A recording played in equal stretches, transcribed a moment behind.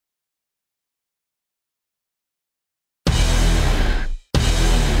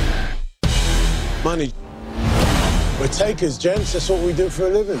Money. We're takers, gents. That's what we do for a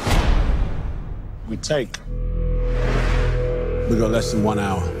living. We take. We got less than 1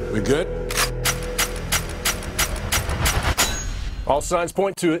 hour. We good? All signs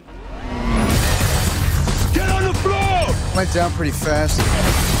point to it. Get on the floor! Went down pretty fast.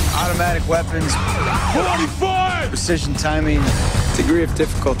 Automatic weapons. 45! Precision timing. Degree of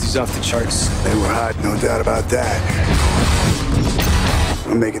difficulty's off the charts. They were hot, no doubt about that.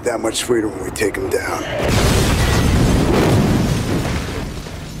 We'll make it that much sweeter when we take them down.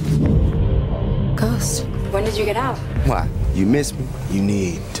 Ghost, when did you get out? Why? You miss me? You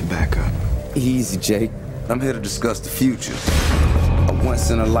need to back up. Easy, Jake. I'm here to discuss the future. A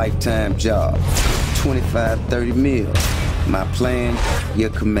once-in-a-lifetime job. 25, 30 mil. My plan, your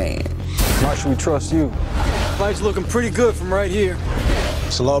command. Why should we trust you? Life's looking pretty good from right here.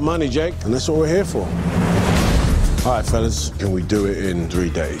 It's a lot of money, Jake, and that's what we're here for. All right, fellas, can we do it in 3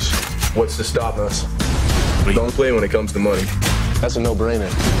 days? What's to stop us? We don't play when it comes to money. That's a no-brainer.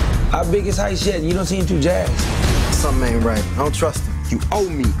 Our biggest heist yet, you don't seem too jazzed. Something ain't right. I don't trust him. You owe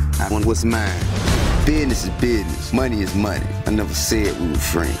me. I want what's mine. Business is business. Money is money. I never said we were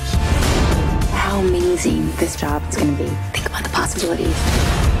friends. How amazing this job is going to be. Think about the possibilities.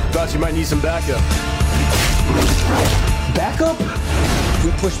 Thought you might need some backup. Backup? If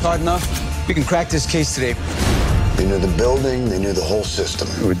we push hard enough, we can crack this case today. They knew the building, they knew the whole system.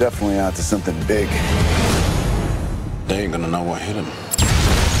 We're definitely out to something big. They ain't gonna know what hit them.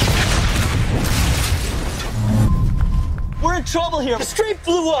 We're in trouble here. The street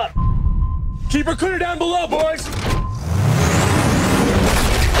blew up. Keep her clear down below, boys.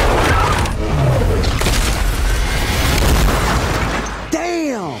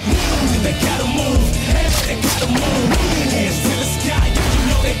 Damn! They gotta move, they gotta move. Hands to the sky, you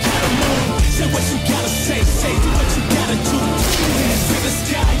know they gotta move. Say what you gotta say, do what you gotta do. Hands to the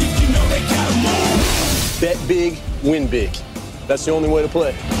sky, you know they gotta move. Bet big, win big. That's the only way to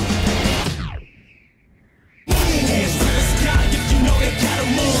play.